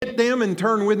them and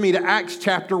turn with me to Acts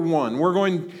chapter 1. We're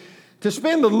going to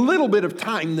spend a little bit of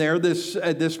time there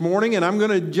this morning, and I'm going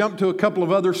to jump to a couple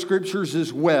of other scriptures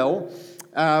as well.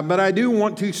 But I do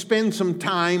want to spend some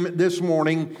time this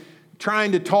morning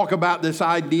trying to talk about this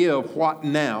idea of what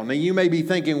now. Now, you may be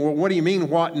thinking, well, what do you mean,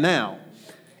 what now?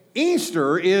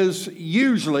 Easter is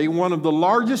usually one of the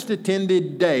largest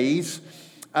attended days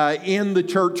in the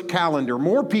church calendar.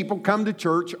 More people come to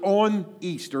church on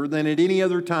Easter than at any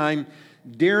other time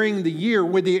during the year,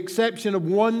 with the exception of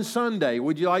one Sunday.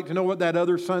 Would you like to know what that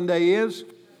other Sunday is?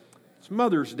 It's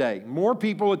Mother's Day. More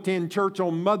people attend church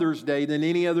on Mother's Day than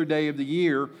any other day of the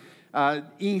year.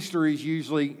 Easter is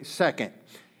usually second.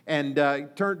 And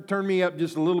turn me up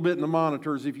just a little bit in the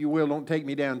monitors, if you will. Don't take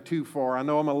me down too far. I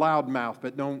know I'm a loudmouth,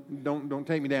 but don't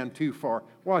take me down too far.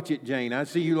 Watch it, Jane. I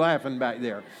see you laughing back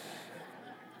there.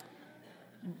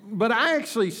 But I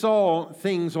actually saw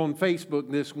things on Facebook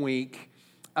this week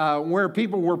where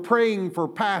people were praying for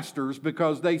pastors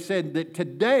because they said that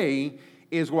today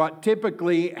is what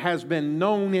typically has been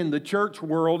known in the church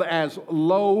world as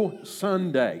Low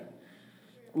Sunday.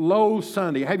 Low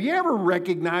Sunday. Have you ever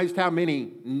recognized how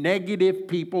many negative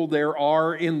people there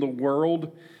are in the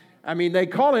world? I mean, they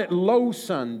call it Low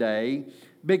Sunday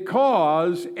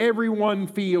because everyone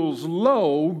feels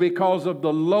low because of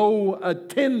the low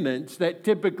attendance that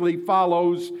typically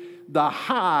follows the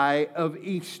high of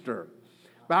Easter.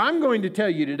 But I'm going to tell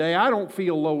you today, I don't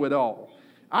feel low at all.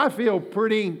 I feel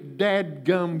pretty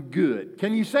dadgum good.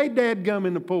 Can you say dadgum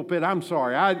in the pulpit? I'm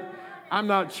sorry. I'm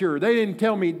not sure. They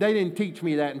didn't teach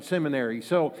me that in seminary.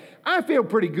 So I feel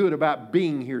pretty good about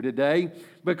being here today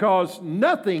because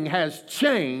nothing has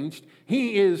changed.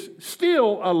 He is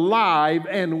still alive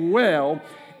and well,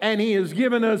 and He has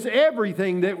given us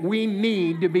everything that we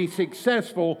need to be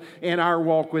successful in our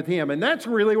walk with Him. And that's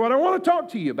really what I want to talk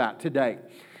to you about today.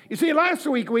 You see, last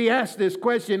week we asked this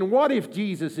question, what if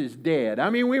Jesus is dead? I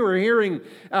mean, we were hearing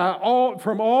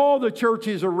from all the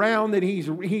churches around that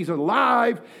He's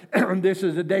alive. This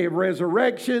is a day of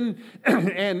resurrection.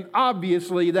 And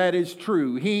obviously that is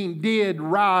true. He did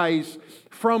rise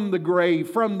from the grave,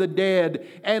 from the dead,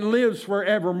 and lives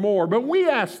forevermore. But we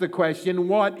asked the question,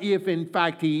 what if in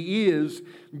fact He is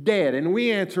dead? And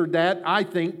we answered that, I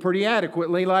think, pretty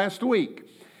adequately last week.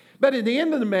 But at the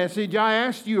end of the message, I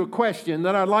asked you a question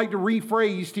that I'd like to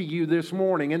rephrase to you this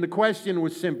morning. And the question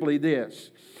was simply this.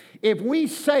 If we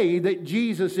say that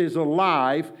Jesus is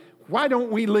alive, why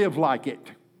don't we live like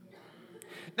it?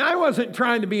 Now, I wasn't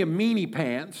trying to be a meanie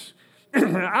pants.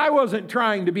 I wasn't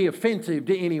trying to be offensive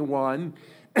to anyone.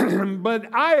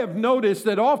 But I have noticed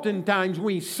that oftentimes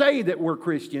we say that we're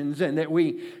Christians and that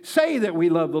we say that we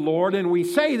love the Lord and we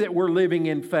say that we're living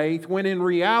in faith, when in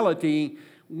reality,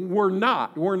 we're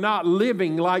not. We're not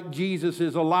living like Jesus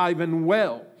is alive and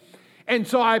well. And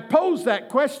so I pose that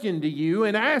question to you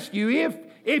and ask you,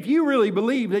 if you really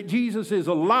believe that Jesus is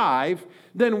alive,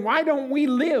 then why don't we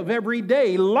live every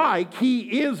day like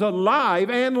He is alive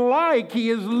and like He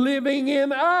is living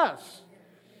in us?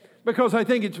 Because I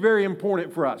think it's very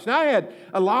important for us. Now, I had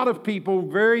a lot of people,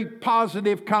 very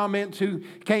positive comments, who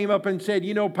came up and said,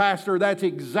 you know, Pastor, that's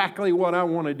exactly what I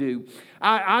want to do.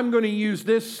 I'm going to use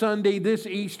this Sunday, this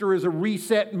Easter, as a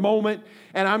reset moment,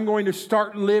 and I'm going to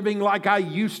start living like I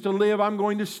used to live. I'm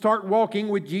going to start walking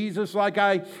with Jesus like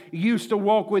I used to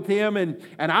walk with Him, and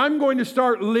I'm going to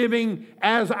start living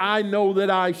as I know that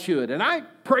I should. And I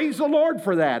praise the Lord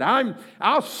for that.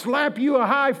 I'll slap you a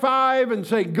high five and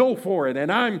say, go for it,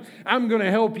 and I'm going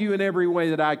to help you in every way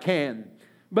that I can.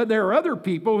 But there are other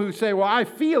people who say, well, I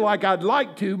feel like I'd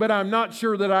like to, but I'm not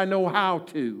sure that I know how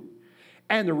to.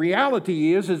 And the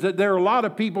reality is that there are a lot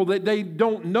of people that they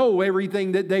don't know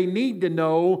everything that they need to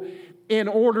know in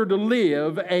order to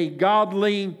live a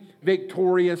godly,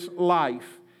 victorious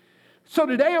life. So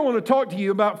today I want to talk to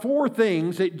you about 4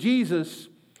 things that Jesus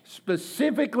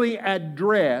specifically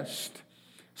addressed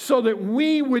so that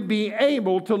we would be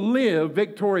able to live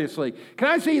victoriously. Can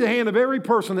I see the hand of every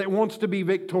person that wants to be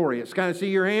victorious? Can I see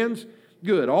your hands?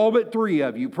 Good. All but 3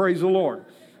 of you. Praise the Lord.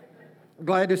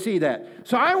 Glad to see that.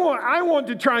 So I want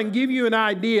to try and give you an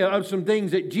idea of some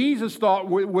things that Jesus thought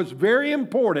was very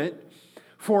important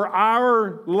for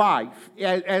our life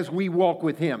as we walk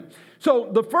with Him.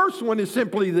 So the first one is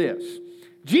simply this.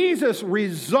 Jesus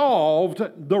resolved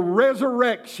the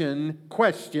resurrection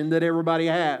question that everybody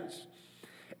has.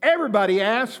 Everybody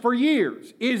asks for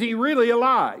years, is He really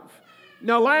alive?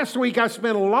 Now, last week I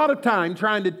spent a lot of time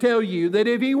trying to tell you that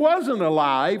if He wasn't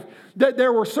alive, that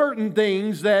there were certain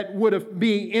things that would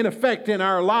be in effect in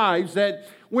our lives that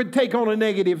would take on a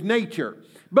negative nature.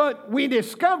 But we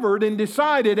discovered and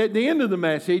decided at the end of the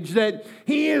message that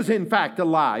He is in fact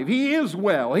alive. He is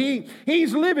well.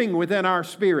 He's living within our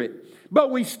spirit.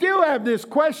 But we still have this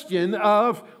question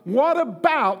of what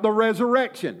about the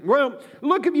resurrection? Well,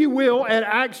 look, if you will, at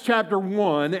Acts chapter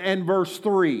 1 and verse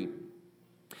 3.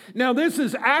 Now, this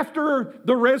is after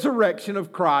the resurrection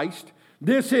of Christ.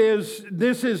 This is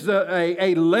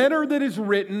a letter that is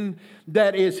written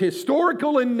that is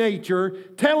historical in nature,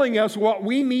 telling us what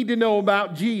we need to know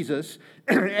about Jesus.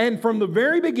 And from the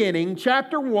very beginning,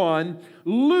 chapter 1,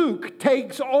 Luke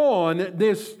takes on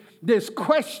this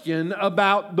question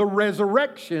about the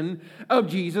resurrection of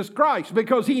Jesus Christ,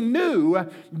 because he knew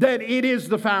that it is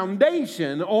the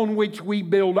foundation on which we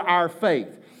build our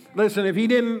faith. Listen, if He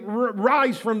didn't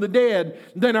rise from the dead,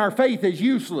 then our faith is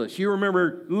useless. You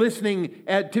remember listening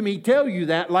to me tell you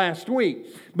that last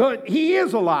week. But He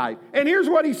is alive. And here's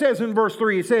what He says in verse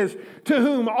 3. He says, to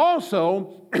whom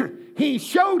also He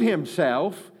showed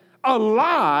Himself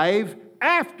alive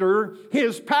after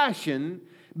His passion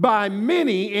by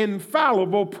many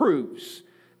infallible proofs,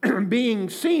 being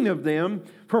seen of them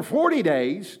for 40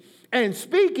 days, and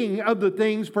speaking of the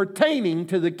things pertaining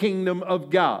to the kingdom of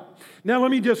God. Now,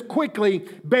 let me just quickly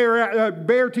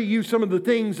bear to you some of the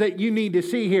things that you need to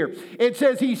see here. It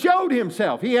says He showed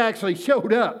Himself. He actually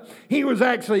showed up. He was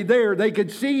actually there. They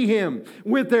could see Him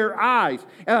with their eyes.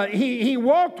 He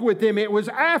walked with them. It was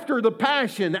after the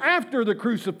passion, after the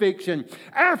crucifixion,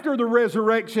 after the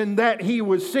resurrection that He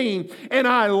was seen. And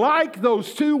I like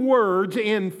those two words,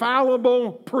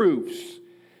 infallible proofs.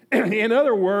 In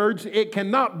other words, it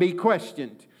cannot be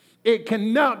questioned. It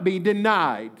cannot be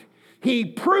denied. He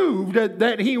proved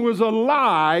that He was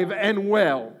alive and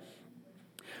well.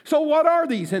 So what are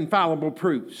these infallible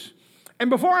proofs? And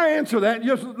before I answer that,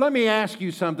 just let me ask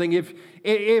you something.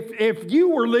 If you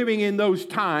were living in those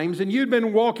times and you'd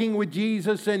been walking with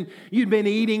Jesus and you'd been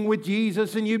eating with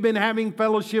Jesus and you'd been having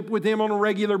fellowship with Him on a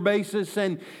regular basis,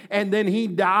 and then He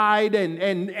died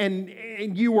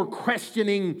and you were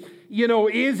questioning,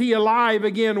 is He alive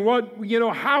again?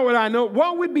 How would I know?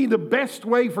 What would be the best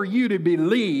way for you to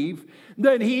believe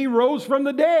that He rose from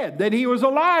the dead, that He was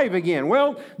alive again?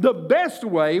 Well, the best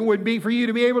way would be for you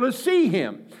to be able to see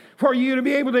Him, for you to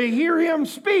be able to hear Him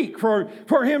speak, for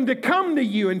Him to come to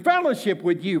you and fellowship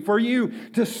with you, for you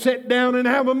to sit down and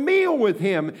have a meal with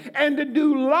Him and to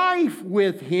do life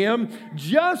with Him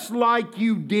just like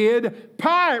you did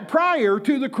prior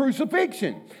to the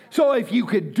crucifixion. So if you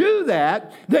could do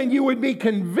that, then you would be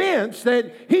convinced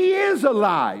that He is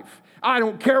alive. I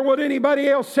don't care what anybody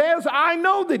else says. I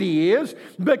know that He is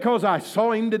because I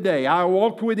saw Him today. I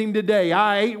walked with Him today.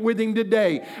 I ate with Him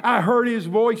today. I heard His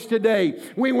voice today.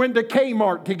 We went to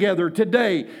Kmart together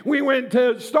today. We went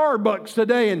to Starbucks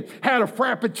today and had a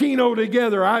Frappuccino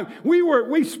together.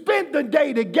 We spent the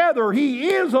day together. He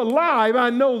is alive. I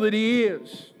know that He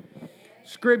is.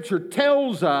 Scripture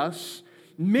tells us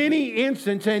many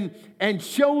instances and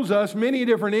shows us many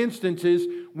different instances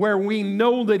where we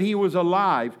know that He was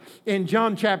alive. In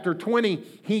John chapter 20,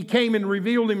 He came and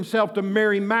revealed Himself to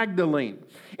Mary Magdalene.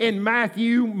 In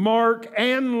Matthew, Mark,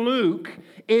 and Luke,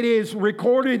 it is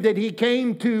recorded that He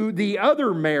came to the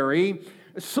other Mary,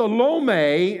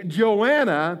 Salome,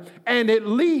 Joanna, and at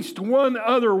least one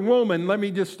other woman. Let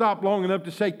me just stop long enough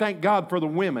to say thank God for the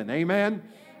women. Amen?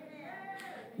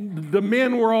 The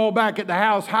men were all back at the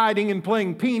house hiding and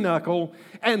playing pinochle,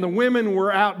 and the women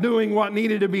were out doing what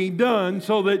needed to be done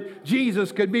so that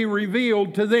Jesus could be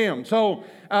revealed to them. So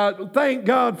thank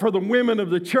God for the women of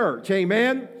the church.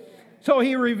 Amen? So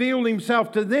He revealed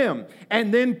Himself to them.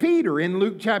 And then Peter in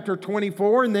Luke chapter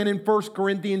 24, and then in 1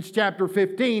 Corinthians chapter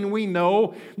 15, we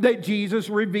know that Jesus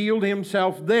revealed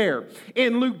Himself there.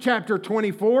 In Luke chapter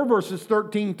 24, verses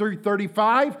 13 through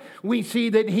 35, we see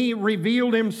that He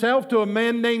revealed Himself to a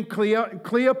man named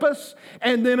Cleopas,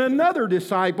 and then another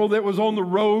disciple that was on the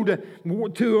road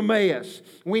to Emmaus.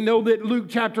 We know that Luke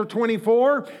chapter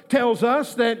 24 tells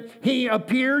us that He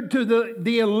appeared to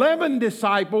the 11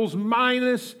 disciples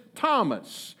minus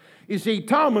Thomas. You see,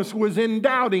 Thomas was in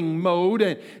doubting mode,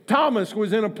 and Thomas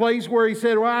was in a place where he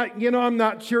said, well, I'm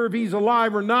not sure if he's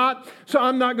alive or not, so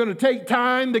I'm not going to take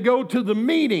time to go to the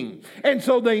meeting. And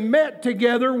so they met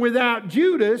together without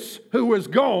Judas, who was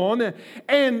gone,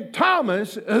 and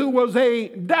Thomas, who was a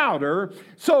doubter.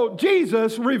 So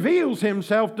Jesus reveals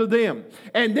Himself to them.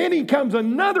 And then He comes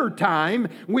another time,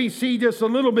 we see just a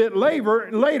little bit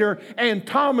later, and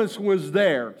Thomas was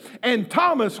there. And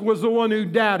Thomas was the one who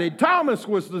doubted. Thomas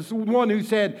was the one who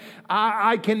said,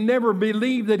 I can never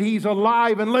believe that he's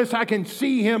alive unless I can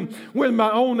see him with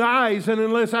my own eyes and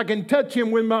unless I can touch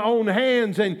him with my own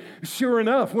hands. And sure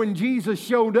enough, when Jesus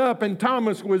showed up and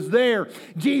Thomas was there,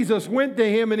 Jesus went to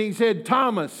him and he said,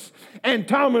 Thomas. And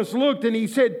Thomas looked and he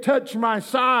said, touch my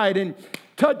side and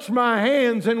touch my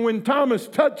hands. And when Thomas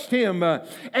touched him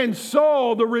and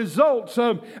saw the results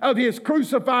of his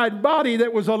crucified body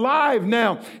that was alive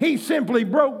now, he simply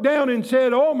broke down and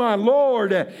said, oh my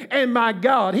Lord and my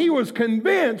God. He was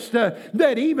convinced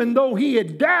that even though he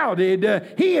had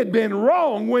doubted, he had been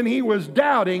wrong when he was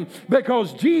doubting,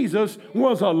 because Jesus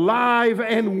was alive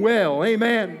and well.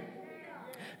 Amen.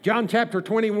 John chapter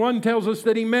 21 tells us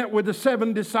that he met with the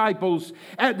 7 disciples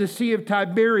at the Sea of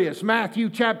Tiberias. Matthew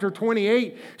chapter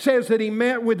 28 says that he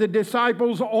met with the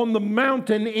disciples on the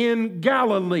mountain in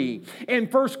Galilee. In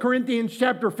 1 Corinthians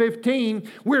chapter 15,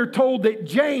 we're told that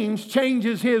James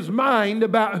changes his mind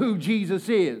about who Jesus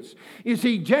is. You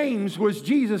see, James was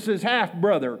Jesus'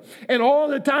 half-brother. And all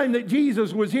the time that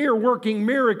Jesus was here working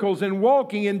miracles and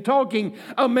walking and talking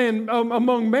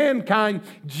among mankind,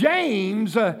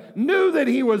 James knew that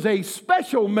he was a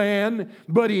special man,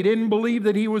 but he didn't believe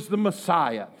that he was the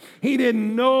Messiah. He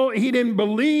didn't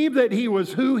believe that he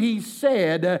was who he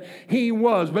said he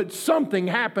was. But something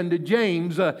happened to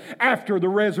James after the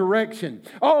resurrection.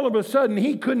 All of a sudden,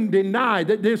 he couldn't deny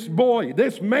that this boy,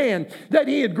 this man that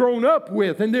he had grown up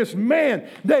with, and this man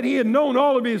that he had known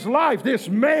all of his life, this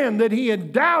man that he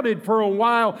had doubted for a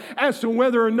while as to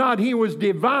whether or not he was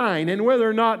divine and whether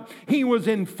or not he was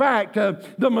in fact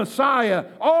the Messiah,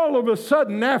 all of a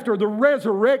sudden after the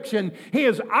resurrection,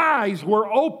 his eyes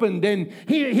were opened and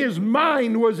his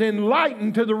mind was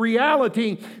enlightened to the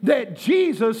reality that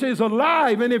Jesus is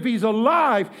alive. And if he's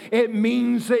alive, it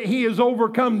means that he has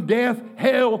overcome death,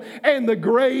 hell, and the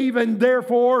grave, and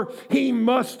therefore he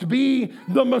must be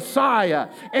the Messiah.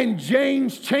 And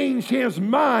James changed his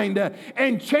mind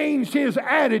and changed his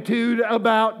attitude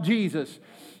about Jesus.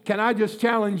 Can I just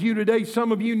challenge you today?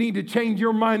 Some of you need to change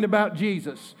your mind about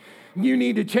Jesus. You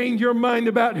need to change your mind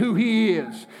about who he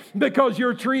is, because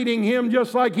you're treating him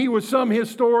just like he was some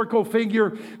historical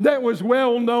figure that was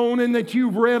well known and that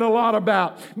you've read a lot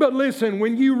about. But listen,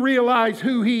 when you realize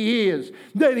who he is,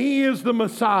 that he is the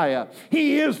Messiah,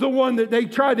 he is the one that they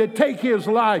tried to take his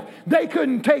life. They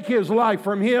couldn't take his life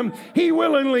from him. He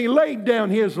willingly laid down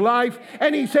his life,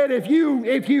 and he said, if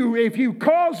you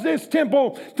cause this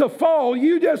temple to fall,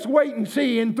 you just wait and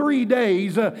see. In 3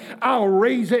 days, I'll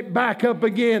raise it back up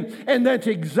again. And that's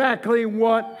exactly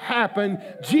what happened.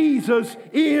 Jesus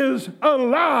is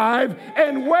alive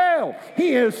and well.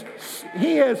 He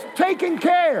has taken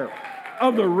care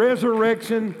of the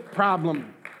resurrection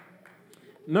problem.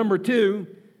 Number 2,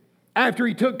 after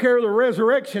he took care of the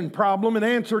resurrection problem and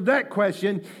answered that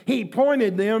question, he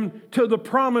pointed them to the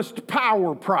promised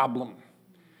power problem.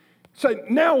 So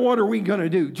now what are we going to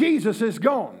do? Jesus is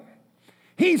gone.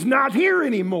 He's not here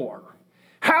anymore.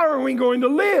 How are we going to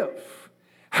live?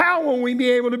 How will we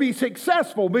be able to be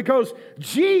successful? Because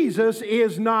Jesus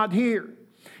is not here.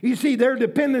 You see, their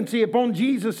dependency upon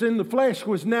Jesus in the flesh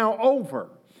was now over,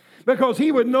 because he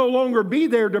would no longer be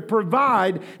there to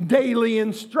provide daily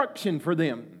instruction for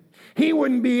them. He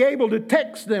wouldn't be able to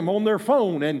text them on their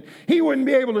phone, and he wouldn't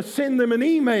be able to send them an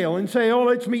email and say, oh,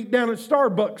 let's meet down at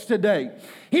Starbucks today.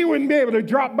 He wouldn't be able to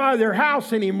drop by their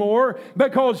house anymore,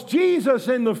 because Jesus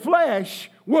in the flesh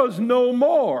was no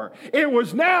more. It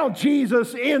was now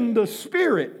Jesus in the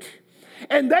Spirit.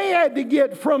 And they had to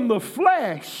get from the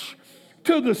flesh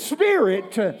to the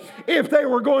Spirit if they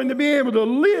were going to be able to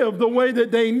live the way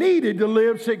that they needed to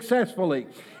live successfully.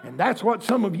 And that's what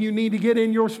some of you need to get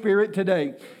in your spirit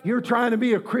today. You're trying to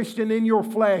be a Christian in your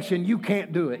flesh and you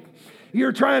can't do it.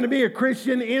 You're trying to be a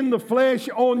Christian in the flesh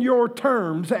on your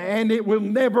terms, and it will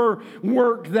never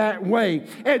work that way.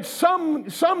 At some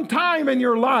time in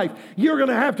your life, you're going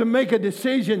to have to make a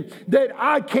decision that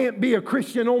I can't be a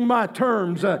Christian on my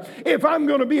terms. If I'm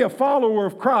going to be a follower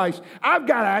of Christ, I've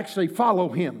got to actually follow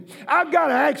him. I've got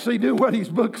to actually do what his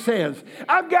book says.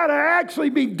 I've got to actually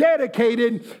be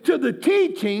dedicated to the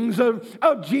teachings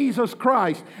of Jesus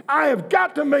Christ. I have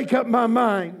got to make up my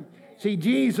mind. See,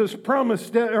 Jesus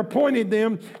pointed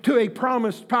them to a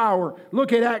promised power.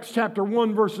 Look at Acts chapter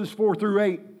 1, verses 4 through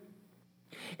 8.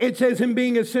 It says, and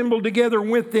being assembled together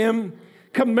with them,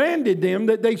 commanded them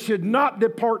that they should not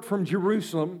depart from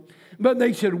Jerusalem, but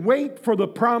they should wait for the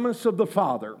promise of the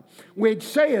Father, which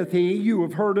saith he, you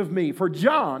have heard of me. For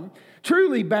John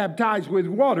truly baptized with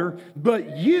water,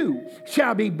 but you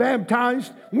shall be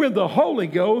baptized with the Holy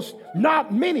Ghost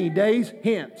not many days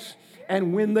hence.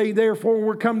 And when they therefore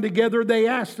were come together, they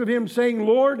asked of him, saying,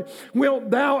 Lord, wilt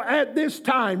thou at this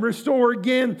time restore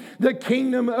again the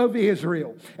kingdom of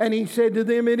Israel? And he said to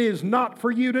them, it is not for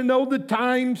you to know the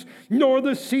times nor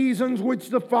the seasons which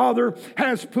the Father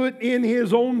has put in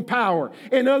his own power.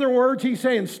 In other words, he's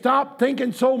saying, stop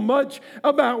thinking so much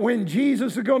about when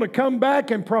Jesus is going to come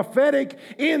back and prophetic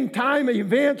end time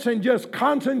events, and just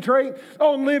concentrate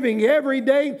on living every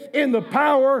day in the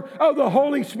power of the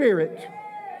Holy Spirit.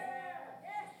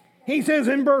 He says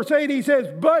in verse 8, he says,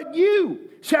 but you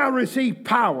shall receive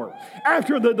power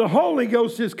after that the Holy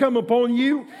Ghost has come upon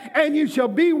you, and you shall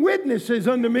be witnesses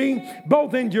unto me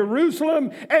both in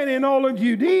Jerusalem and in all of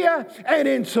Judea and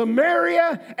in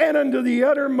Samaria and unto the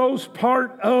uttermost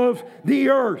part of the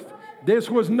earth.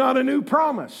 This was not a new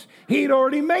promise. He'd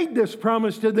already made this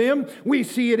promise to them. We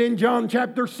see it in John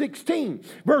chapter 16,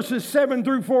 verses 7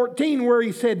 through 14, where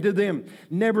he said to them,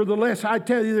 nevertheless, I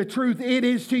tell you the truth, it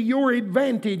is to your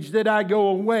advantage that I go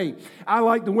away. I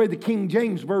like the way the King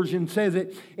James Version says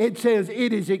it. It says,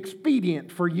 it is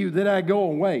expedient for you that I go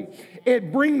away.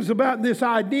 It brings about this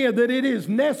idea that it is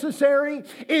necessary,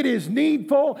 it is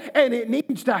needful, and it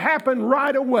needs to happen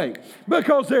right away.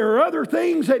 Because there are other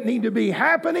things that need to be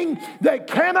happening that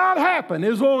cannot happen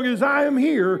as long as I am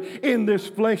here in this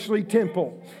fleshly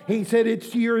temple. He said, it's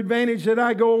to your advantage that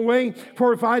I go away,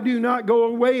 for if I do not go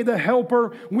away, the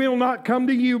Helper will not come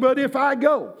to you. But if I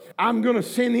go, I'm going to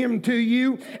send him to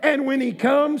you. And when he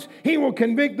comes, he will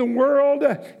convict the world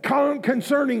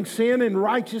concerning sin and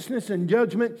righteousness and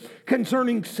judgment.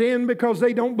 Concerning sin because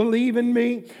they don't believe in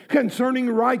me. Concerning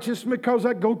righteousness because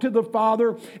I go to the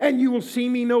Father and you will see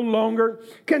me no longer.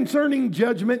 Concerning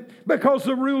judgment because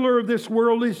the ruler of this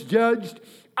world is judged.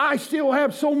 I still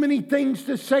have so many things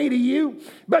to say to you,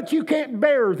 but you can't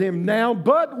bear them now.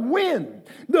 But when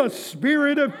the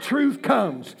Spirit of truth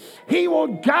comes, he will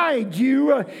guide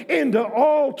you into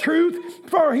all truth,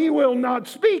 for he will not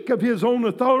speak of his own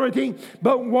authority,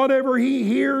 but whatever he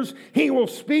hears, he will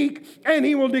speak, and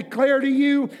he will declare to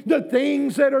you the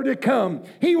things that are to come.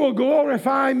 He will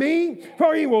glorify me,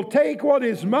 for he will take what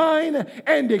is mine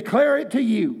and declare it to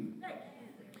you.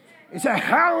 You say,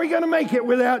 how are we going to make it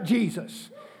without Jesus?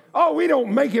 Oh, we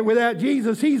don't make it without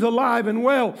Jesus. He's alive and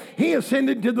well. He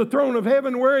ascended to the throne of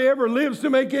heaven where he ever lives to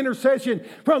make intercession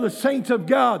for the saints of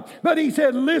God. But he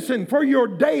said, listen, for your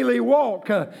daily walk,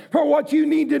 for what you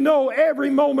need to know every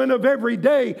moment of every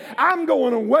day, I'm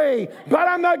going away, but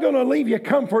I'm not going to leave you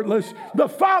comfortless. The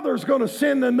Father's going to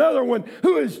send another one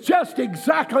who is just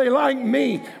exactly like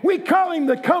me. We call him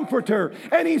the Comforter,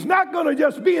 and he's not going to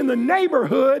just be in the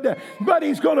neighborhood, but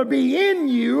he's going to be in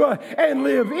you and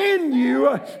live in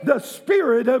you, the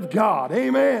Spirit of God.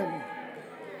 Amen.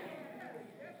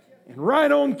 And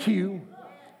right on cue,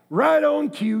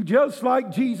 just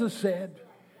like Jesus said,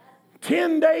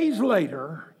 10 days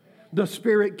later, the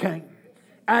Spirit came.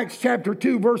 Acts chapter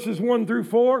 2, verses 1 through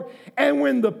 4. And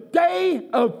when the day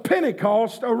of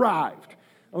Pentecost arrived.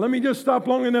 Now, let me just stop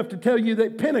long enough to tell you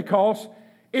that Pentecost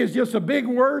is just a big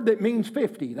word that means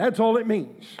 50. That's all it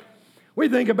means. We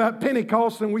think about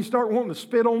Pentecost and we start wanting to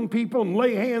spit on people and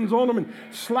lay hands on them and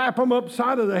slap them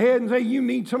upside of the head and say, you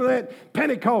need some of that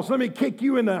Pentecost. Let me kick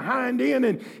you in the hind end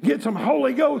and get some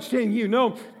Holy Ghost in you.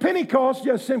 No, Pentecost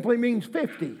just simply means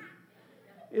 50.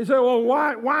 You say, well,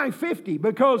 why 50?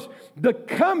 Because the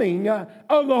coming of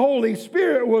the Holy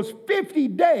Spirit was 50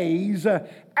 days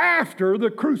after the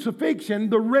crucifixion,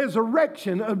 the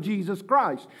resurrection of Jesus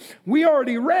Christ. We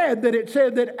already read that it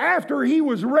said that after he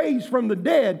was raised from the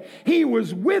dead, he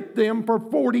was with them for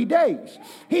 40 days.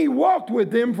 He walked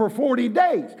with them for 40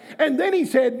 days. And then he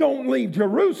said, don't leave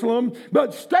Jerusalem,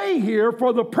 but stay here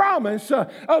for the promise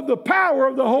of the power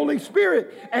of the Holy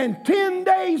Spirit. And 10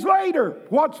 days later,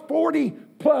 what's 40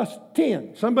 plus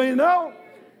 10? Somebody know?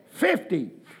 50.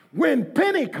 When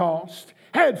Pentecost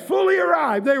had fully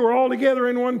arrived, they were all together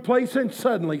in one place, and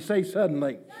suddenly, say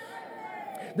suddenly,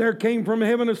 there came from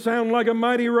heaven a sound like a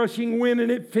mighty rushing wind,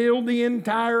 and it filled the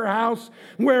entire house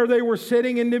where they were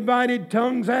sitting, and divided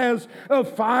tongues as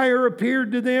of fire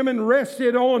appeared to them and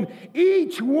rested on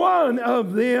each one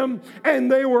of them,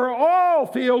 and they were all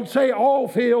filled, say all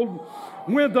filled,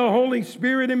 with the Holy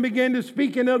Spirit, and began to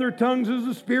speak in other tongues as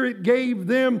the Spirit gave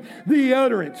them the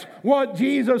utterance. What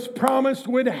Jesus promised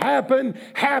would happen,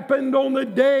 happened on the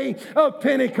day of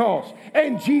Pentecost.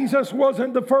 And Jesus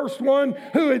wasn't the first one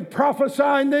who had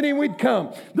prophesied that he would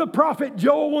come. The prophet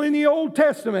Joel in the Old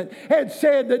Testament had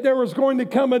said that there was going to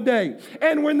come a day.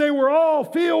 And when they were all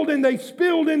filled and they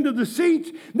spilled into the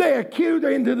streets, they accused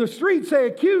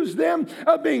them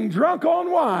of being drunk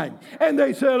on wine. And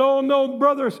they said, oh no,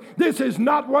 brothers, this is is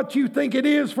not what you think it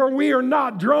is, for we are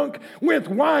not drunk with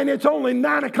wine. It's only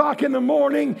 9 o'clock in the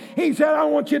morning. He said, I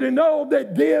want you to know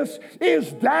that this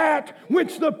is that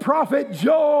which the prophet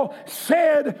Joel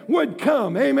said would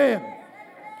come. Amen.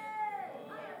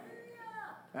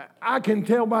 I can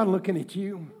tell by looking at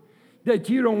you that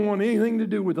you don't want anything to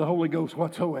do with the Holy Ghost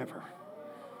whatsoever.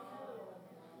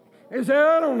 He said,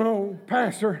 I don't know,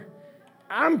 Pastor.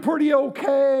 I'm pretty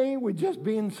okay with just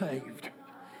being saved.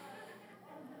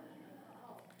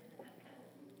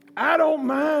 I don't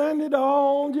mind at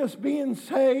all just being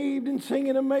saved and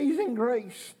singing Amazing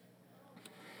Grace.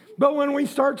 But when we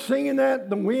start singing that,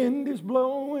 the wind is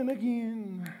blowing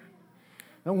again.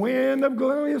 The wind of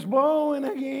glory is blowing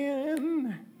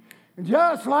again.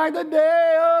 Just like the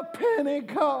day of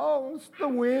Pentecost, the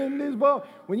wind is blowing.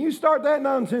 When you start that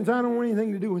nonsense, I don't want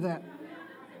anything to do with that.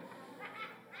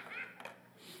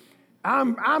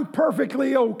 I'm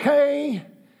perfectly okay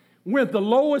with the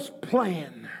lowest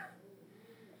plan.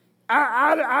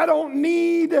 I don't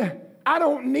need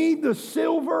the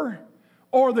silver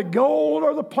or the gold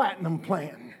or the platinum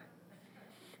plan.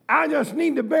 I just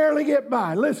need to barely get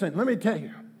by. Listen, let me tell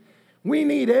you, we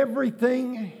need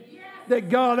everything that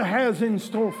God has in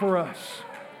store for us.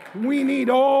 We need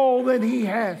all that He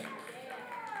has.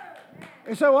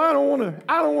 And so I don't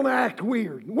want to act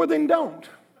weird. Well, then don't.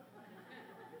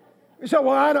 You say,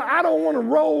 well, I don't want to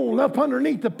roll up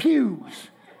underneath the pews.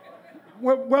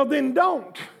 Well, then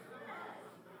don't.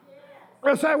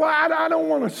 I say, well, I don't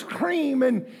want to scream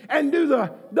and do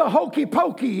the hokey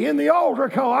pokey in the altar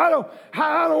call. I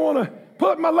don't want to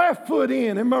put my left foot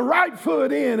in and my right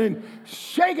foot in and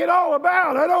shake it all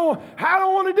about. I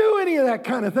don't want to do any of that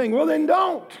kind of thing. Well, then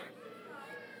don't.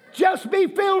 Just be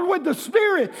filled with the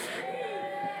Spirit.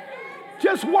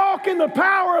 Just walk in the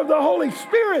power of the Holy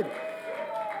Spirit.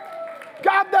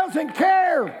 God doesn't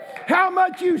care how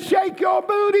much you shake your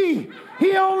booty.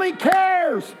 He only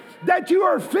cares that you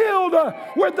are filled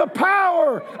with the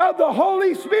power of the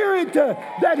Holy Spirit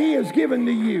that He has given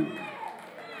to you.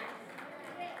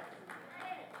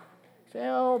 Say,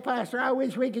 oh, Pastor, I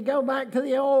wish we could go back to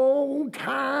the old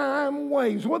time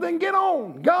ways. Well, then get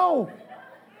on. Go.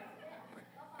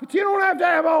 But you don't have to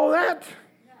have all that.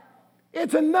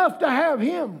 It's enough to have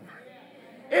Him.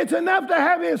 It's enough to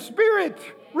have His Spirit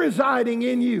residing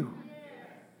in you.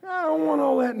 I don't want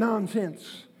all that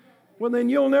nonsense. Well, then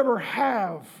you'll never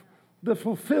have the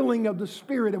fulfilling of the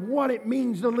Spirit of what it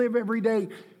means to live every day.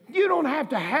 You don't have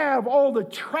to have all the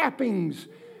trappings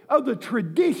of the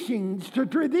traditions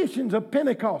of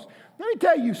Pentecost. Let me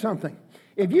tell you something.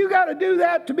 If you got to do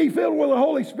that to be filled with the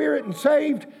Holy Spirit and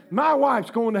saved, my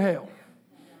wife's going to hell.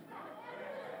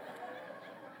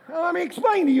 Now, let me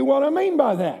explain to you what I mean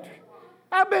by that.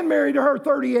 I've been married to her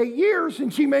 38 years,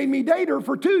 and she made me date her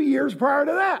for 2 years prior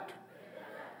to that.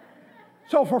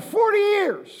 So for 40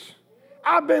 years,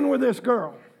 I've been with this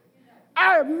girl.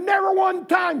 I have never one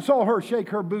time saw her shake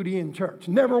her booty in church.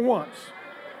 Never once.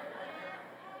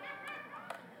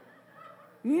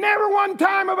 Never one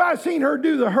time have I seen her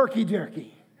do the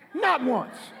herky-jerky. Not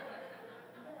once.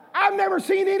 I've never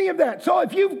seen any of that. So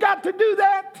if you've got to do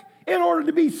that in order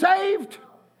to be saved,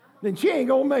 then she ain't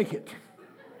going to make it.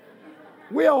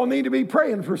 We all need to be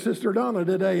praying for Sister Donna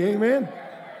today, amen?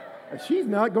 She's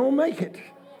not going to make it.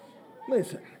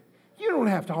 Listen, you don't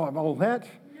have to have all that.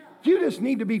 You just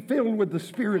need to be filled with the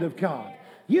Spirit of God.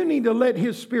 You need to let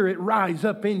His Spirit rise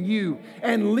up in you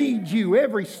and lead you.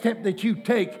 Every step that you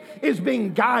take is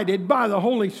being guided by the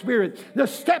Holy Spirit. The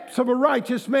steps of a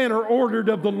righteous man are ordered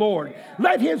of the Lord.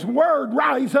 Let His Word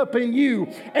rise up in you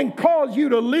and cause you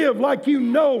to live like you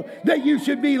know that you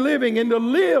should be living, and to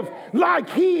live like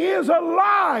He is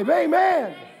alive.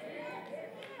 Amen.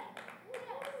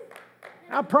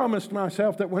 I promised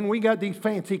myself that when we got these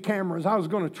fancy cameras, I was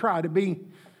going to try to be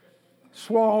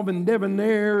suave and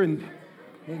debonair and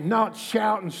not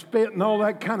shout and spit and all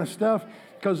that kind of stuff,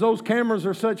 because those cameras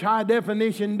are such high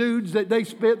definition dudes that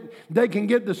they can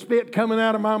get the spit coming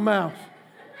out of my mouth.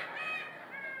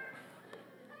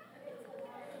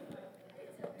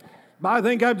 But I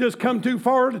think I've just come too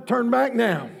far to turn back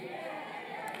now.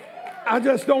 I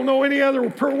just don't know any other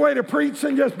way to preach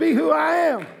than just be who I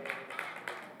am.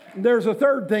 There's a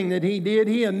third thing that He did.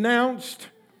 He announced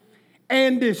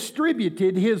and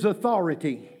distributed His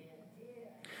authority.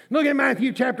 Look at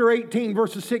Matthew chapter 18,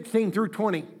 verses 16 through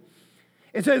 20.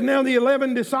 It says, now the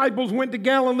 11 disciples went to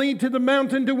Galilee to the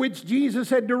mountain to which Jesus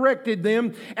had directed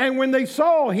them. And when they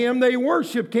saw Him, they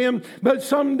worshiped Him, but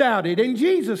some doubted. And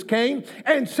Jesus came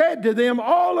and said to them,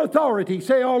 all authority,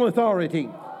 say all authority,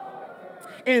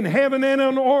 in heaven and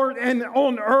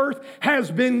on earth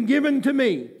has been given to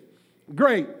me.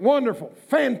 Great, wonderful,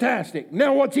 fantastic.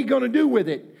 Now what's He going to do with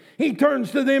it? He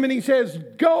turns to them and he says,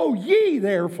 "Go ye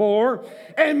therefore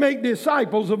and make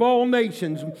disciples of all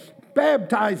nations,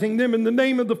 baptizing them in the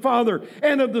name of the Father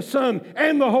and of the Son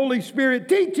and the Holy Spirit,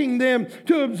 teaching them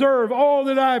to observe all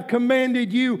that I have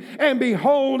commanded you. And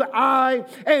behold, I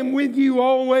am with you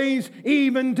always,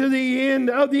 even to the end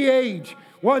of the age."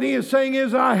 What he is saying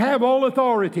is, I have all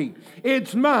authority.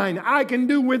 It's mine. I can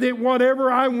do with it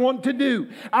whatever I want to do.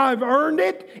 I've earned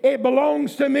it. It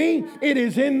belongs to me. It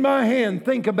is in my hand.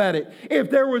 Think about it. If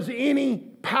there was any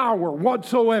power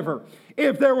whatsoever,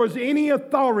 if there was any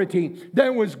authority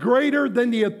that was greater than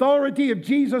the authority of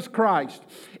Jesus Christ,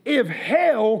 if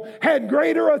hell had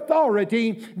greater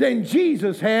authority than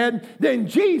Jesus had, then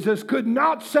Jesus could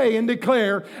not say and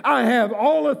declare, "I have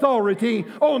all authority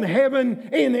on heaven,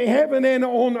 in heaven and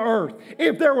on earth."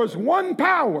 If there was one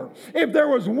power, if there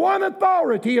was one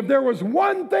authority, if there was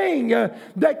one thing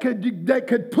that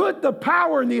could put the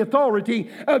power and the authority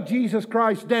of Jesus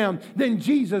Christ down, then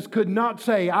Jesus could not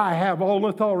say, "I have all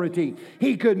authority."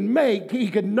 He could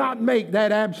not make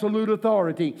that absolute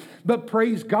authority. But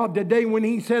praise God today when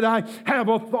he said, "I have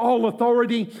all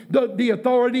authority," the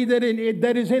authority that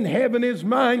is in heaven is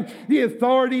mine. The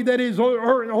authority that is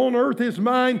on earth is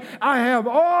mine. I have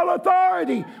all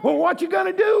authority. Well, what you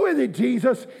going to do with it,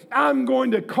 Jesus? I'm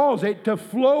going to cause it to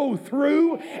flow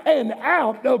through and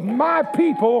out of my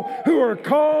people who are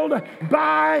called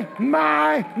by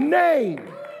my name.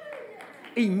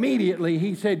 Immediately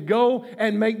he said, "Go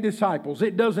and make disciples."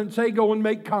 It doesn't say go and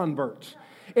make converts.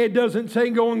 It doesn't say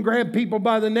go and grab people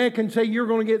by the neck and say, "You're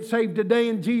going to get saved today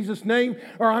in Jesus' name,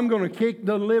 or I'm going to kick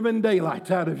the living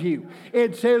daylights out of you."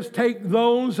 It says take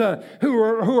those who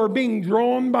are being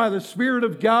drawn by the Spirit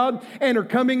of God and are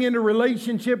coming into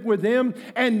relationship with them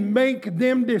and make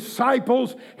them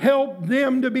disciples. Help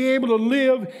them to be able to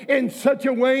live in such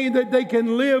a way that they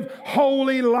can live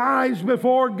holy lives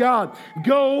before God.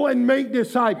 Go and make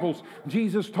disciples.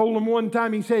 Jesus told them one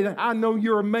time, he said, "I know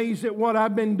you're amazed at what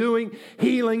I've been doing.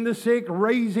 Healing the sick,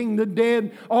 raising the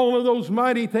dead, all of those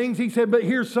mighty things." He said, "But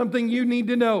here's something you need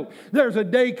to know. There's a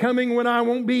day coming when I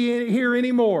won't be here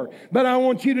anymore. But I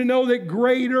want you to know that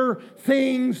greater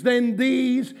things than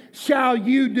these shall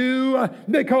you do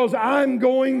because I'm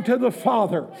going to the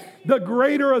Father." The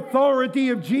greater authority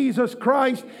of Jesus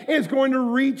Christ is going to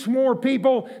reach more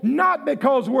people, not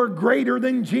because we're greater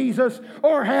than Jesus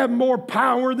or have more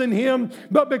power than Him,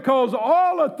 but because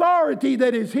all authority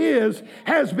that is His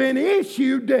has been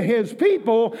issued to His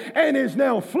people and is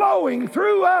now flowing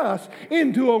through us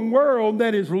into a world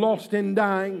that is lost and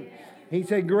dying. He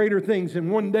said greater things.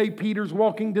 And one day Peter's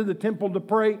walking to the temple to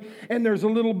pray, and there's a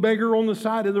little beggar on the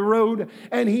side of the road,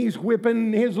 and he's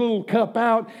whipping his little cup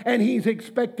out, and he's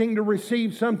expecting to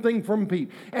receive something from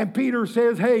Peter. And Peter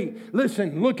says, "Hey,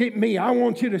 listen, look at me. I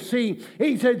want you to see."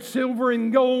 He said, "Silver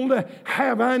and gold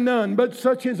have I none, but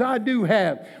such as I do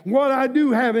have. What I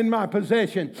do have in my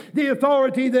possession, the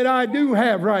authority that I do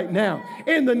have right now.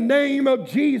 In the name of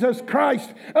Jesus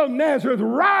Christ of Nazareth,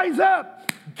 rise up.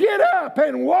 Get up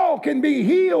and walk and be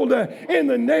healed in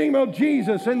the name of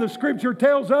Jesus." And the scripture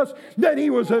tells us that he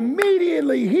was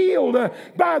immediately healed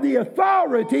by the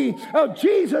authority of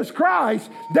Jesus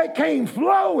Christ that came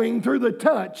flowing through the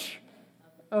touch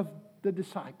of the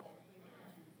disciple.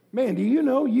 Man, do you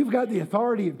know you've got the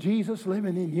authority of Jesus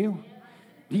living in you?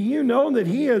 Do you know that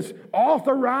He has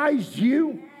authorized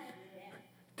you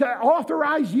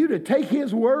to take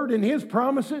His word and His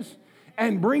promises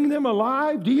and bring them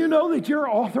alive? Do you know that you're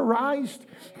authorized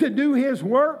to do His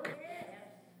work?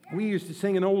 We used to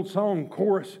sing an old song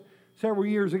chorus several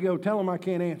years ago. Tell them I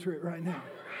can't answer it right now.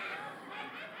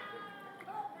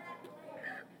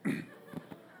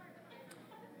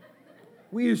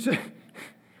 We used to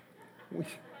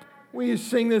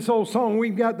sing this old song,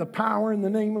 "We've got the power in the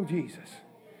name of Jesus."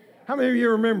 How many of you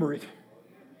remember it?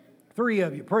 3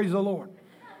 of you. Praise the Lord.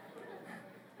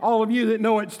 All of you that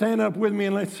know it, stand up with me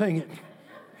and let's sing it.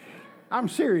 I'm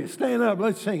serious. Stand up.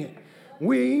 Let's sing it.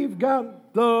 We've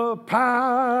got the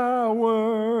power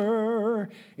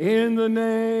in the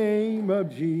name of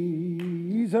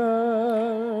Jesus.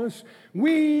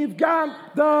 We've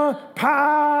got the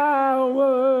power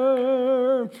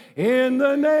in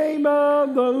the name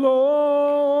of the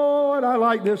Lord. I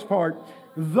like this part.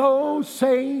 Though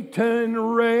Satan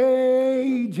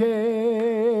rages,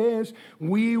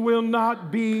 we will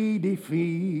not be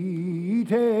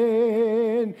defeated.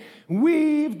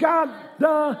 We've got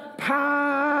the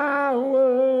power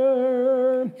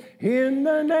in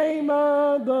the name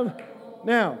of the...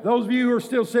 Now, those of you who are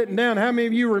still sitting down, how many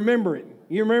of you remember it?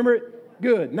 You remember it?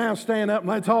 Good. Now stand up and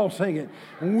let's all sing it.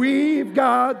 We've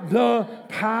got the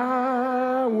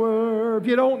power. If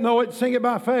you don't know it, sing it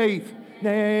by faith.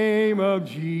 name of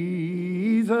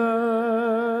Jesus.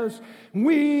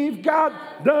 We've got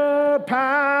the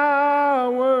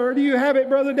power. Do you have it,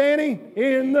 Brother Danny?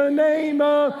 In the name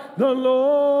of the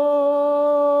Lord,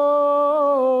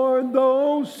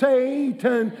 though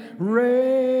Satan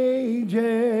rages,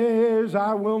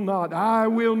 I will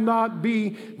not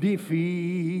be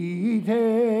defeated.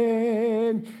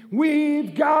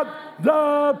 We've got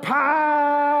the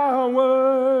power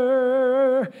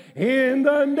in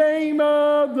the name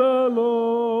of the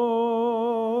Lord.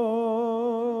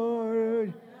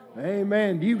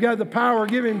 Amen. You've got the power.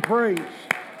 Give Him praise.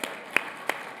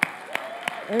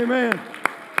 Amen.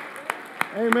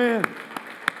 Amen.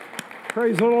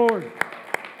 Praise the Lord.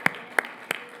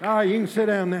 All right, you can sit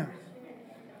down now.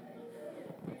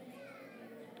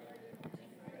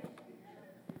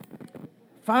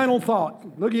 Final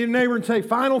thought. Look at your neighbor and say,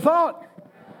 final thought.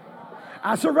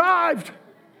 I survived.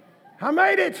 I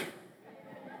made it.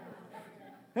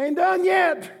 Ain't done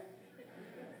yet.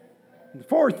 The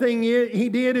fourth thing he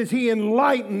did is he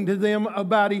enlightened them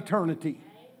about eternity.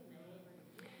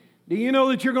 Do you know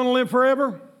that you're going to live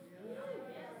forever?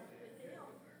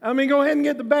 I mean, go ahead and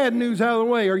get the bad news out of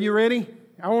the way. Are you ready?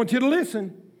 I want you to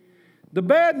listen. The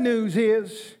bad news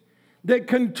is that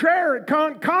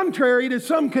contrary to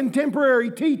some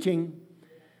contemporary teaching,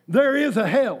 there is a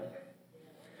hell.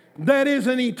 That is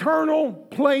an eternal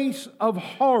place of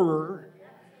horror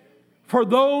for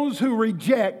those who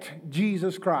reject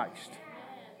Jesus Christ.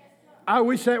 I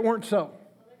wish that weren't so.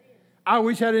 I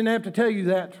wish I didn't have to tell you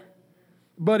that,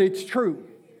 but it's true.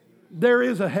 There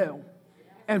is a hell.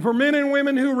 And for men and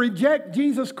women who reject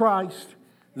Jesus Christ,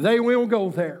 they will go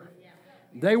there.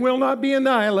 They will not be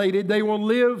annihilated. They will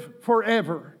live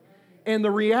forever in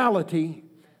the reality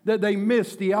that they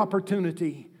missed the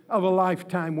opportunity of a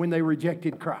lifetime when they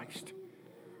rejected Christ.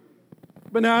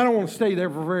 But now I don't want to stay there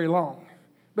for very long.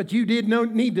 But you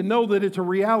need to know that it's a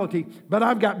reality. But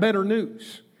I've got better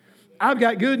news. I've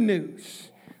got good news.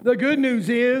 The good news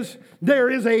is there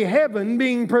is a heaven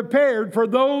being prepared for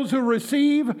those who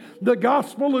receive the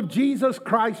gospel of Jesus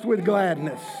Christ with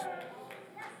gladness.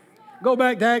 Go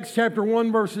back to Acts chapter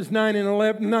 1, verses 9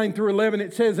 through 11.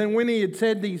 It says, and when he had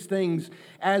said these things,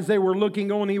 as they were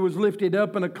looking on, he was lifted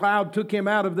up, and a cloud took him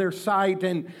out of their sight.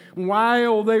 And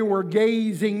while they were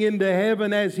gazing into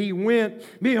heaven as he went,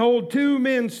 behold, two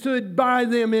men stood by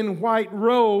them in white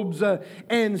robes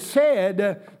and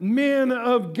said, men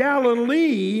of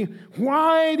Galilee,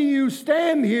 why do you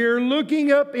stand here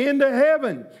looking up into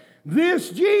heaven? This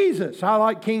Jesus, I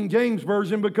like King James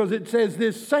Version because it says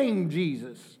this same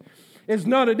Jesus. It's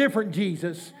not a different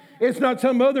Jesus. It's not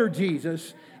some other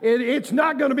Jesus. It's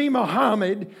not going to be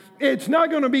Muhammad. It's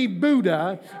not going to be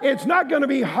Buddha. It's not going to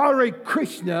be Hare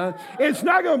Krishna. It's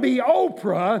not going to be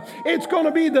Oprah. It's going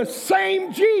to be the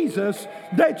same Jesus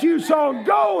that you saw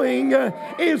going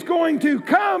is going to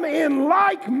come in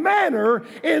like manner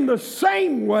in the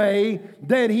same way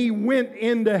that he went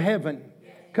into heaven.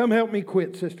 Come help me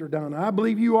quit, Sister Donna. I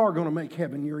believe you are going to make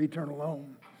heaven your eternal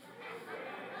home.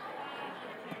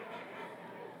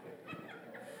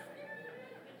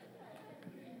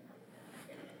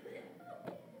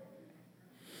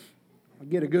 I'll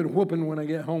get a good whooping when I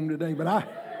get home today, but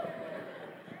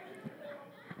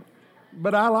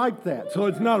I like that, so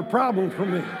it's not a problem for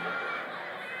me.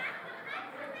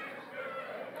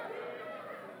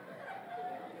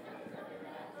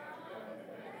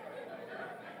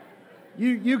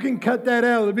 You can cut that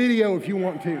out of the video if you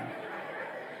want to.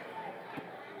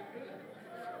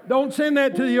 Don't send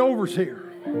that to the overseer.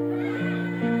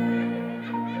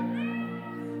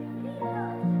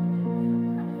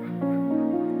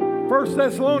 1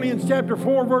 Thessalonians chapter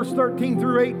 4, verse 13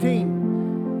 through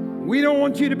 18. We don't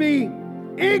want you to be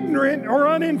ignorant or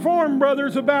uninformed,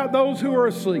 brothers, about those who are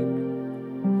asleep,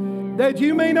 that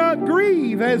you may not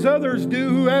grieve as others do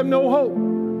who have no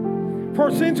hope.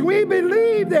 For since we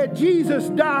believe that Jesus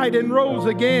died and rose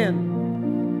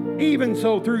again, even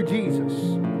so through Jesus,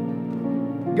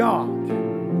 God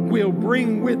will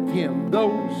bring with him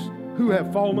those who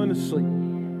have fallen asleep.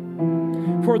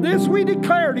 For this we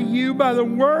declare to you by the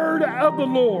word of the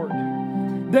Lord,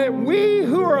 that we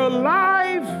who are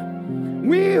alive,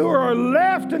 we who are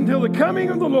left until the coming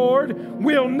of the Lord,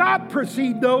 will not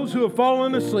precede those who have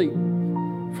fallen asleep.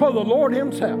 For the Lord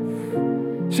himself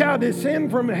shall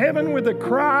descend from heaven with a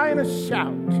cry and a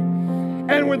shout,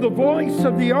 and with the voice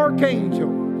of the archangel,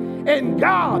 and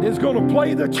God is going to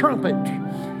play the trumpet.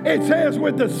 It says,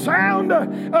 with the sound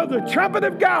of the trumpet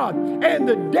of God, and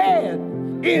the dead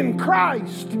in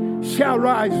Christ shall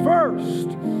rise first.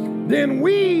 then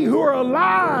we who are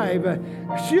alive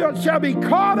shall be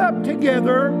caught up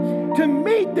together to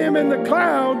meet them in the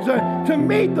clouds, to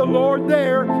meet the Lord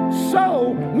there. So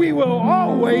we will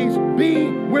always be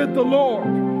with the Lord.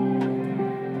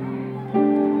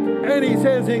 And he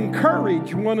says,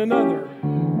 encourage one another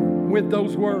with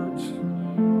those words.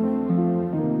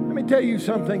 Let me tell you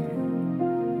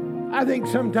something. I think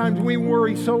sometimes we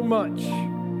worry so much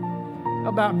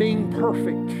about being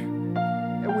perfect,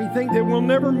 and we think that we'll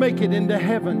never make it into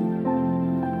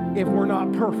heaven if we're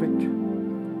not perfect.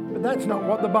 But that's not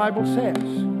what the Bible says.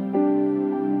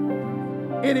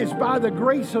 It is by the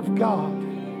grace of God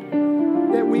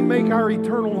that we make our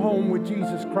eternal home with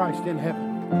Jesus Christ in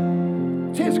heaven.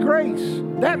 It's His grace.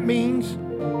 That means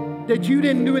that you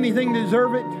didn't do anything to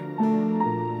deserve it.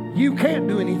 You can't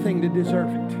do anything to deserve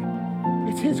it.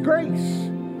 It's His grace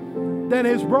that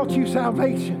has brought you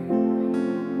salvation.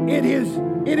 It is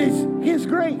His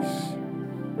grace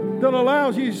that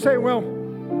allows you to say, well,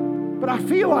 but I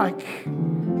feel like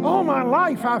all my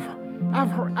life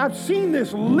I've seen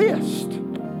this list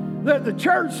that the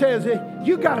church says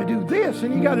you got to do this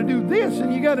and you got to do this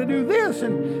and you got to do this.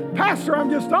 And Pastor,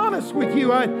 I'm just honest with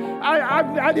you.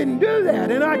 I didn't do that,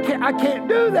 and I can't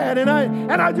do that, and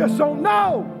I just don't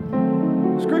know.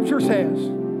 Scripture says,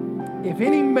 if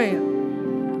any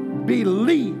man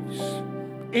believes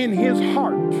in his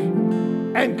heart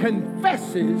and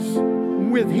confesses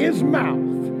with his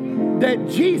mouth that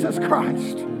Jesus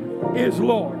Christ is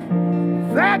Lord,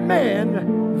 that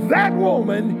man, that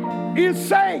woman is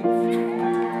saved.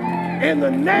 In the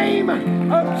name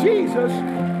of Jesus,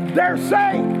 they're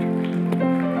saved.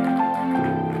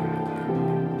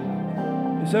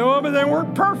 You say, oh, but they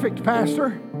weren't perfect,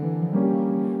 Pastor.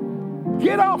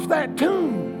 Get off that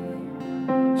tune.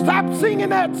 Stop singing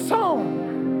that song.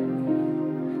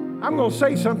 I'm going to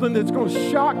say something that's going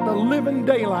to shock the living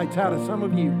daylights out of some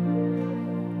of you.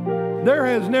 There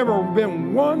has never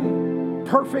been one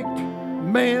perfect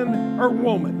man or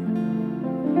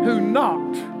woman who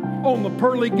knocked on the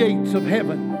pearly gates of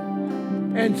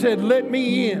heaven and said, let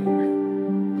me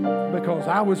in, because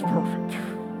I was perfect.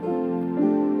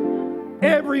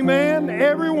 Every man,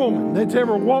 every woman that's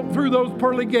ever walked through those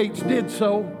pearly gates did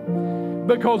so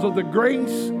because of the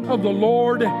grace of the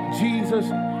Lord Jesus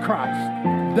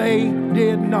Christ. They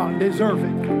did not deserve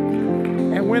it.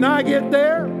 And when I get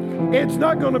there, it's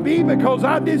not going to be because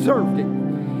I deserved it.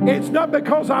 It's not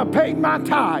because I paid my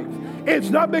tithe.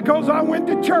 It's not because I went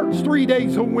to church 3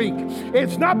 days a week.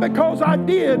 It's not because I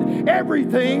did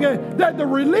everything that the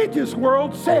religious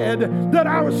world said that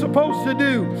I was supposed to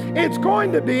do. It's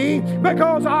going to be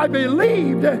because I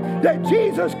believed that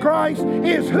Jesus Christ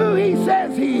is who He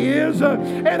says He is,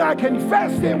 and I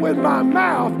confessed it with my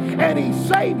mouth, and He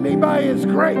saved me by His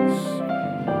grace.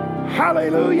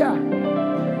 Hallelujah.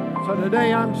 So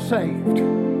today I'm saved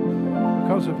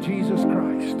because of Jesus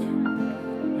Christ.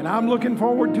 And I'm looking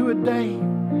forward to a day.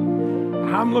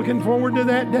 I'm looking forward to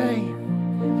that day.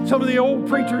 Some of the old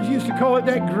preachers used to call it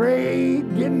that great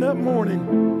getting up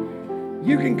morning.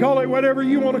 You can call it whatever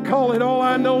you want to call it. All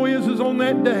I know is on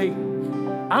that day,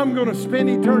 I'm going to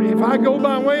spend eternity. If I go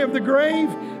by way of the grave,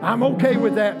 I'm okay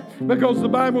with that, because the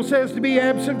Bible says to be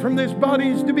absent from this body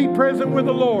is to be present with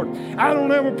the Lord. I don't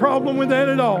have a problem with that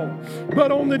at all.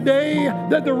 But on the day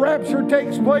that the rapture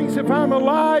takes place, if I'm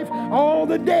alive, all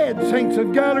the dead saints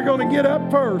of God are going to get up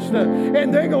first,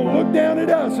 and they're going to look down at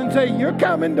us and say, you're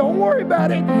coming, don't worry about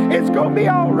it. It's going to be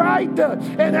all right.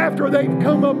 And after they've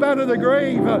come up out of the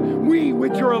grave, we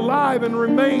which are alive and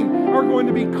remain are going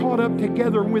to be caught up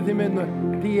together with Him in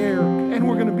the air, and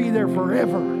we're going to be there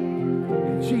forever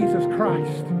in Jesus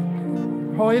Christ.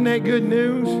 Oh, isn't that good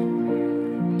news?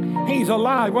 He's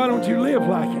alive. Why don't you live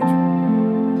like it?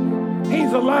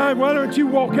 He's alive. Why don't you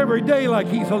walk every day like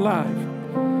He's alive?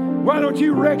 Why don't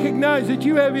you recognize that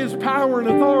you have His power and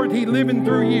authority living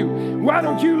through you? Why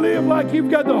don't you live like you've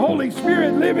got the Holy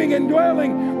Spirit living and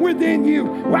dwelling within you?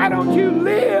 Why don't you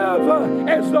live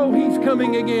as though He's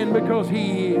coming again? Because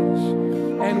He is.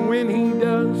 And when He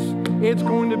does, it's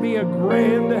going to be a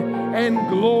grand and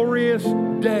glorious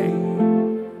day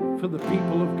for the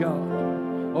people of God.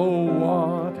 Oh,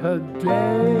 what a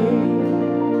day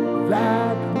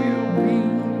that will be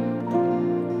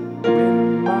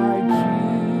when my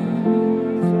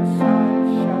Jesus I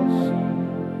shall see,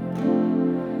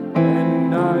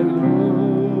 and I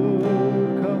look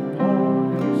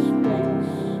upon His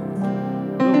face,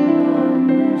 the one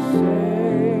who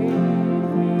saved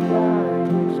me by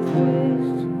His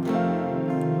grace.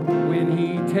 When He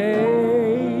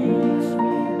takes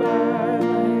me by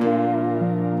the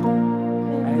hand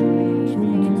and leads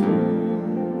me to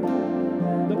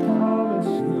the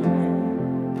promised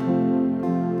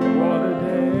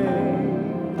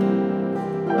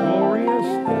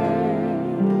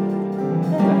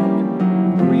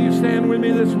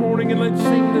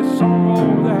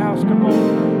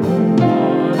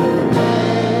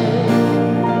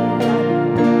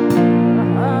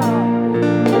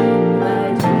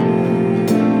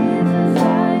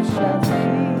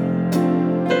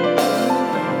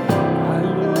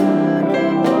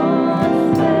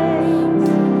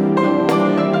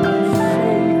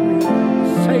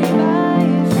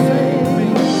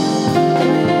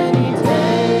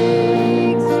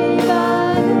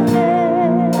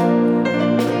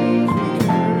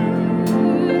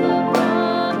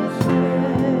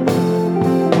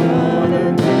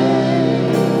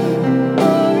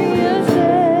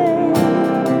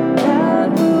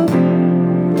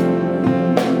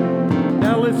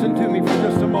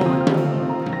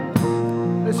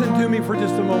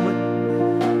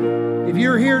If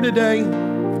you're here today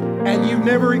and you've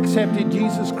never accepted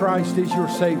Jesus Christ as your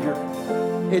Savior,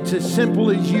 it's as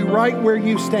simple as you right where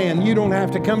you stand. You don't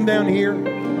have to come down here.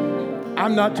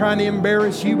 I'm not trying to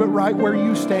embarrass you, but right where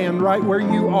you stand, right where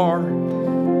you are,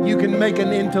 you can make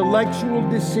an intellectual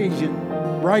decision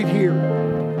right here.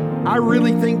 I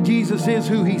really think Jesus is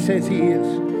who He says He is.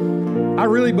 I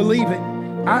really believe it.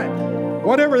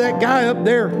 Whatever that guy up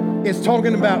there is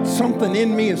talking about, something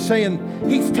in me is saying,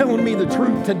 he's telling me the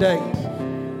truth today.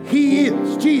 He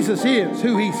is. Jesus is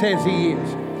who He says He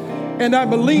is. And I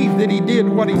believe that He did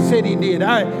what He said He did.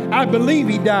 I believe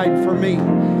He died for me.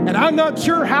 And I'm not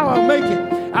sure how I'll make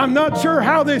it. I'm not sure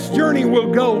how this journey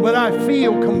will go, but I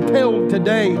feel compelled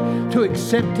today to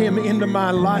accept Him into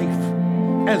my life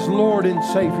as Lord and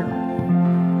Savior.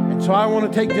 And so I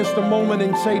want to take just a moment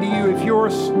and say to you, if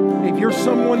you're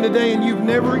someone today and you've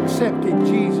never accepted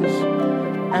Jesus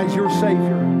as your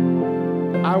Savior,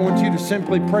 I want you to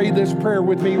simply pray this prayer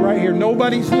with me right here.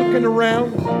 Nobody's looking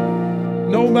around.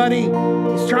 Nobody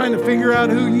is trying to figure out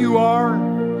who you are.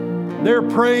 They're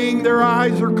praying, their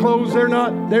eyes are closed. They're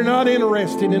not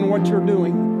interested in what you're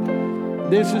doing.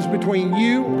 This is between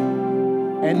you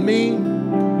and me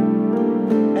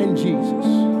and Jesus.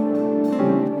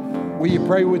 Will you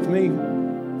pray with me?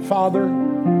 Father,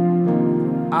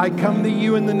 I come to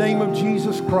you in the name of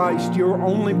Jesus Christ, your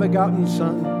only begotten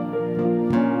Son.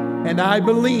 And I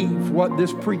believe what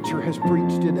this preacher has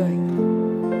preached today.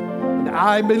 And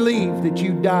I believe that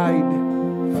you died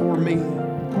for me.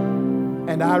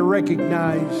 And I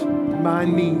recognize my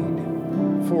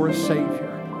need for a Savior.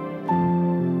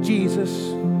 Jesus,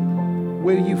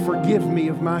 will you forgive me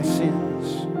of my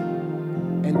sins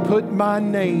and put my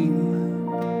name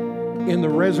in the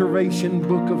reservation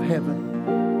book of heaven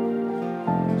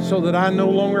so that I no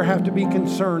longer have to be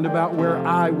concerned about where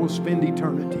I will spend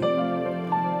eternity.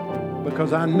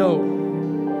 Because I know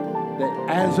that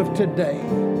as of today,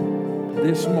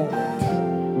 this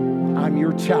moment, I'm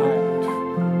your child.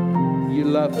 You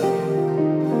love me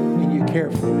and you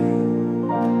care for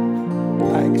me.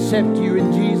 I accept you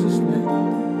in Jesus' name.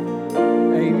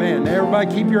 Amen.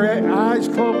 Everybody keep your eyes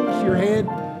closed, your head.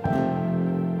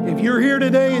 If you're here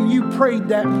today and you prayed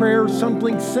that prayer,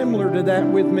 something similar to that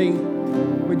with me,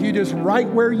 would you just right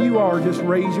where you are, just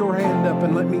raise your hand up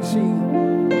and let me see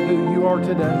who you are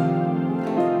today.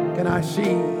 Can I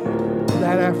see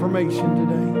that affirmation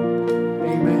today?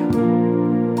 Amen.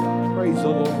 Praise the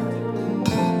Lord.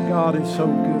 God is so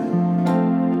good.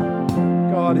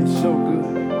 God is so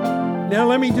good. Now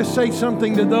let me just say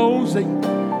something to those that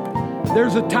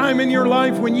there's a time in your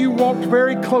life when you walked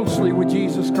very closely with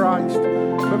Jesus Christ,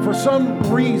 but for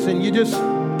some reason you just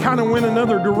kind of went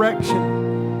another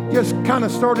direction, just kind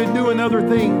of started doing other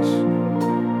things.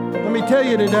 Let me tell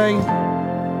you today,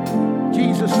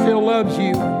 Jesus still loves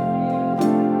you,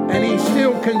 and He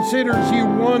still considers you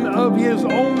one of His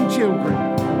own children.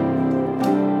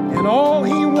 And all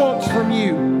He wants from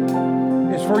you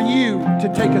is for you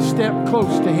to take a step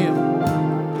close to Him.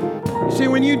 You see,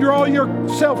 when you draw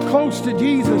yourself close to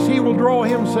Jesus, He will draw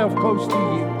Himself close to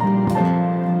you.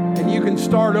 And you can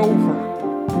start over.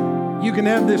 You can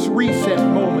have this reset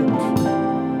moment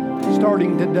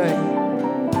starting today.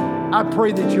 I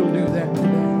pray that you'll do that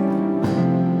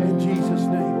today. In Jesus'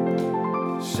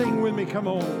 name. Sing with me, come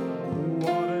on.